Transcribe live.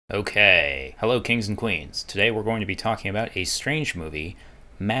Okay, hello kings and queens. Today we're going to be talking about a strange movie,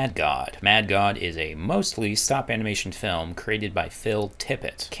 Mad God. Mad God is a mostly stop animation film created by Phil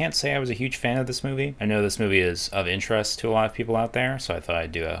Tippett. Can't say I was a huge fan of this movie. I know this movie is of interest to a lot of people out there, so I thought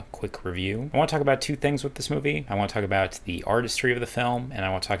I'd do a quick review. I want to talk about two things with this movie. I want to talk about the artistry of the film, and I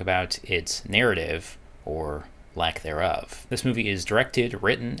want to talk about its narrative, or lack thereof. This movie is directed,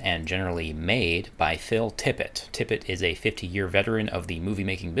 written, and generally made by Phil Tippett. Tippett is a 50-year veteran of the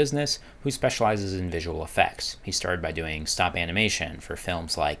movie-making business who specializes in visual effects. He started by doing stop animation for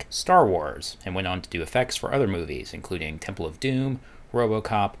films like Star Wars, and went on to do effects for other movies, including Temple of Doom,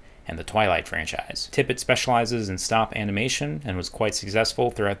 RoboCop, and the Twilight franchise. Tippett specializes in stop animation and was quite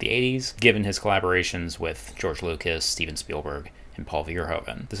successful throughout the 80s, given his collaborations with George Lucas, Steven Spielberg, and Paul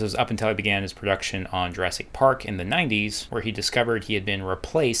Verhoeven. This was up until he began his production on Jurassic Park in the 90s, where he discovered he had been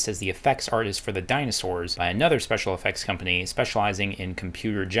replaced as the effects artist for the dinosaurs by another special effects company specializing in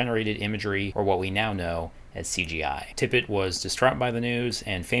computer-generated imagery, or what we now know as CGI. Tippett was distraught by the news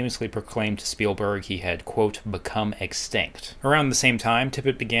and famously proclaimed to Spielberg he had, quote, become extinct. Around the same time,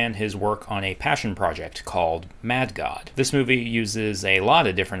 Tippett began his work on a passion project called Mad God. This movie uses a lot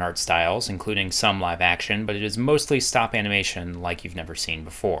of different art styles, including some live action, but it is mostly stop animation like you've never seen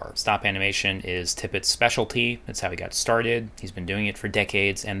before. Stop animation is Tippett's specialty. That's how he got started. He's been doing it for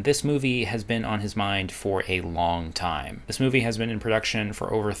decades, and this movie has been on his mind for a long time. This movie has been in production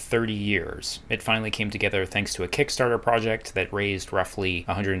for over 30 years. It finally came together thanks to a Kickstarter project that raised roughly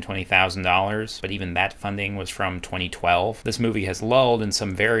 $120,000, but even that funding was from 2012. This movie has lulled in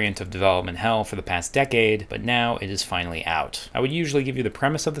some variant of development hell for the past decade, but now it is finally out. I would usually give you the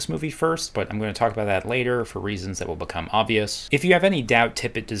premise of this movie first, but I'm going to talk about that later for reasons that will become obvious. If you have any doubt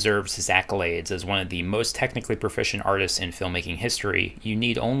Tippett deserves his accolades as one of the most technically proficient artists in filmmaking history, you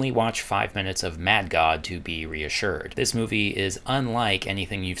need only watch 5 minutes of Mad God to be reassured. This movie is unlike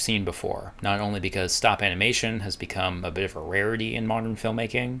anything you've seen before, not only because stop animation has become a bit of a rarity in modern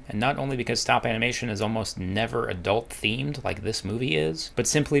filmmaking, and not only because stop animation is almost never adult-themed like this movie is, but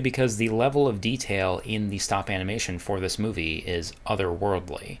simply because the level of detail in the stop animation for this movie is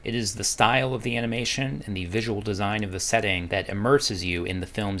otherworldly. It is the style of the animation and the visual design of the setting that immerses you in the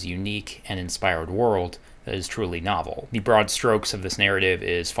film's unique and inspired world that is truly novel. The broad strokes of this narrative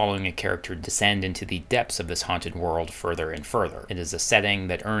is following a character descend into the depths of this haunted world further and further. It is a setting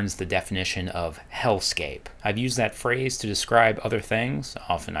that earns the definition of hellscape. I've used that phrase to describe other things,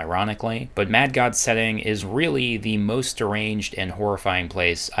 often ironically, but Mad God's setting is really the most deranged and horrifying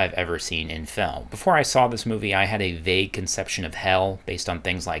place I've ever seen in film. Before I saw this movie, I had a vague conception of hell based on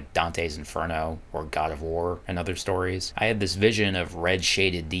things like Dante's Inferno or God of War and other stories. I had this vision of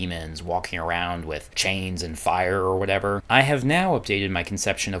red-shaded demons walking around with chains and fire or whatever. I have now updated my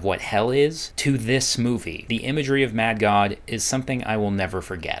conception of what hell is to this movie. The imagery of Mad God is something I will never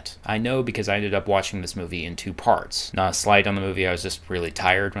forget. I know because I ended up watching this movie in 2 parts. Not a slight on the movie, I was just really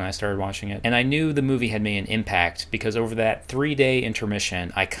tired when I started watching it. And I knew the movie had made an impact because over that 3-day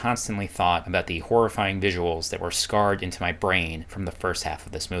intermission, I constantly thought about the horrifying visuals that were scarred into my brain from the first half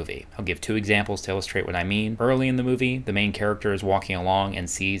of this movie. I'll give 2 examples to illustrate what I mean. Early in the movie, the main character is walking along and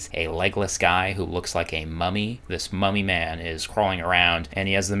sees a legless guy who looks like a mummy. This mummy man is crawling around, and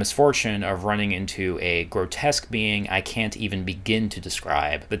he has the misfortune of running into a grotesque being I can't even begin to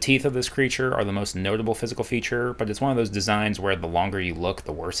describe. The teeth of this creature are the most notable physical feature, but it's one of those designs where the longer you look,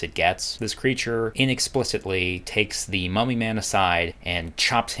 the worse it gets. This creature inexplicitly takes the mummy man aside and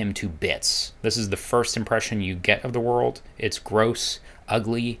chops him to bits. This is the first impression you get of the world. It's gross,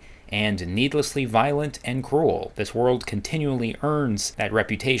 ugly, and needlessly violent and cruel. This world continually earns that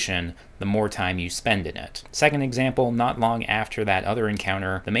reputation the more time you spend in it. Second example, not long after that other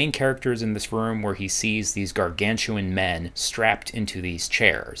encounter, the main character is in this room where he sees these gargantuan men strapped into these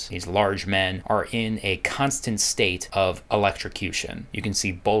chairs. These large men are in a constant state of electrocution. You can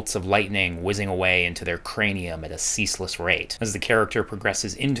see bolts of lightning whizzing away into their cranium at a ceaseless rate. As the character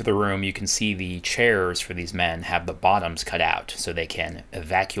progresses into the room, you can see the chairs for these men have the bottoms cut out so they can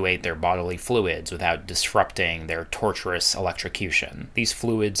evacuate their bodily fluids without disrupting their torturous electrocution. These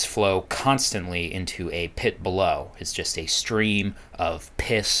fluids flow constantly into a pit below. It's just a stream of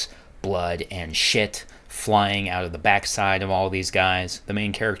piss, blood, and shit flying out of the backside of all these guys. The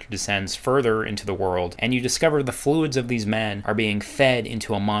main character descends further into the world, and you discover the fluids of these men are being fed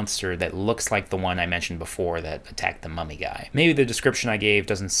into a monster that looks like the one I mentioned before that attacked the mummy guy. Maybe the description I gave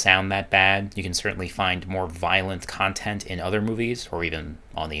doesn't sound that bad. You can certainly find more violent content in other movies, or even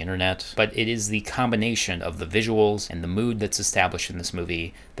on the internet, but it is the combination of the visuals and the mood that's established in this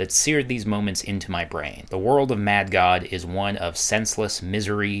movie that seared these moments into my brain. The world of Mad God is one of senseless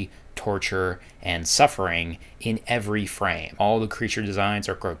misery, torture, and suffering in every frame. All the creature designs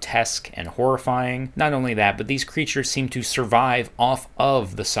are grotesque and horrifying. Not only that, but these creatures seem to survive off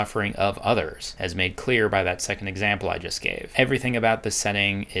of the suffering of others, as made clear by that second example I just gave. Everything about the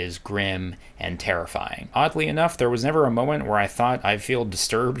setting is grim and terrifying. Oddly enough, there was never a moment where I thought I feel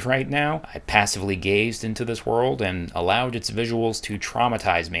disturbed right now. I passively gazed into this world and allowed its visuals to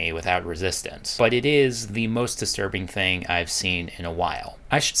traumatize me without resistance. But it is the most disturbing thing I've seen in a while.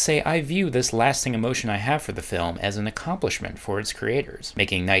 I should say I view this lasting emotion I have for the film as an accomplishment for its creators.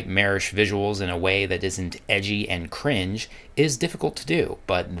 Making nightmarish visuals in a way that isn't edgy and cringe is difficult to do,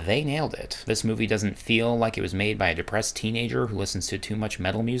 but they nailed it. This movie doesn't feel like it was made by a depressed teenager who listens to too much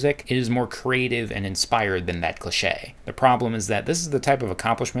metal music. It is more creative and inspired than that cliche. The problem is that this is the type of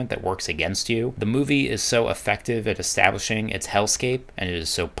accomplishment that works against you. The movie is so effective at establishing its hellscape, and it is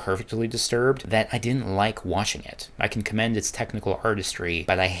so perfectly disturbed, that I didn't like watching it. I can commend its technical artistry,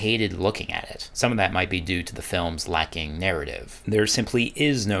 but I hated looking at it. Some of that might be due to the film's lacking narrative. There simply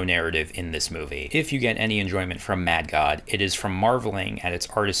is no narrative in this movie. If you get any enjoyment from Mad God, it is from marveling at its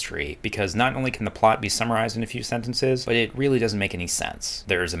artistry, because not only can the plot be summarized in a few sentences, but it really doesn't make any sense.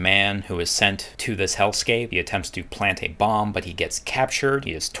 There is a man who is sent to this hellscape. He attempts to plant a bomb, but he gets captured.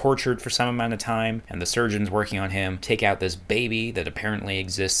 He is tortured for some amount of time, and the surgeons working on him take out this baby that apparently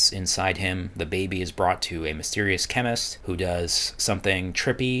exists inside him. The baby is brought to a mysterious chemist who does something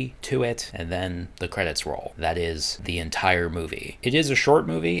trippy to it, and then the credits roll. That is the entire movie. It is a short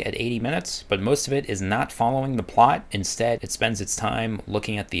movie at 80 minutes, but most of it is not following the plot. Instead, it spends its time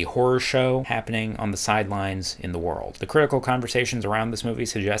looking at the horror show happening on the sidelines in the world. The critical conversations around this movie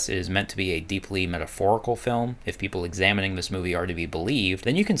suggest it is meant to be a deeply metaphorical film. If people examining this movie are to be believed,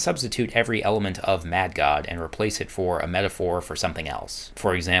 then you can substitute every element of Mad God and replace it for a metaphor for something else.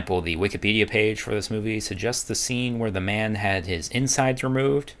 For example, the Wikipedia page for this movie suggests the scene where the man had his insides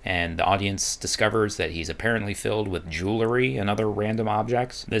removed, and the audience discovers that he's apparently filled with jewelry and other random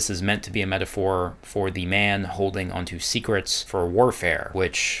objects. This is meant to be a metaphor for the man holding onto secrets for warfare,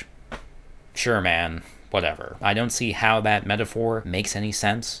 which, sure man, whatever. I don't see how that metaphor makes any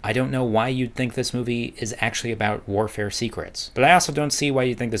sense. I don't know why you'd think this movie is actually about warfare secrets. But I also don't see why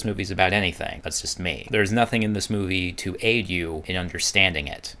you'd think this movie's about anything. That's just me. There's nothing in this movie to aid you in understanding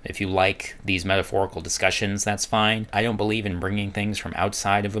it. If you like these metaphorical discussions, that's fine. I don't believe in bringing things from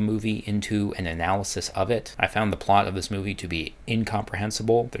outside of a movie into an analysis of it. I found the plot of this movie to be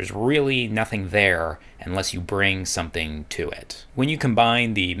incomprehensible. There's really nothing there unless you bring something to it. When you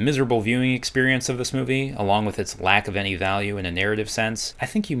combine the miserable viewing experience of this movie, along with its lack of any value in a narrative sense, I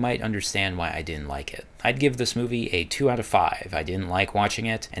think you might understand why I didn't like it. I'd give this movie a 2 out of 5. I didn't like watching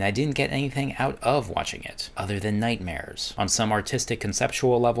it, and I didn't get anything out of watching it, other than nightmares. On some artistic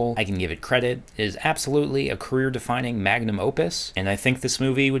conceptual level, I can give it credit. It is absolutely a career-defining magnum opus, and I think this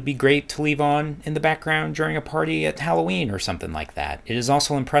movie would be great to leave on in the background during a party at Halloween or something like that. It is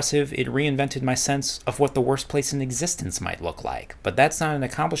also impressive it reinvented my sense of what the worst place in existence might look like, but that's not an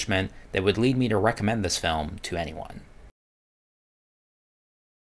accomplishment that would lead me to recommend this film to anyone.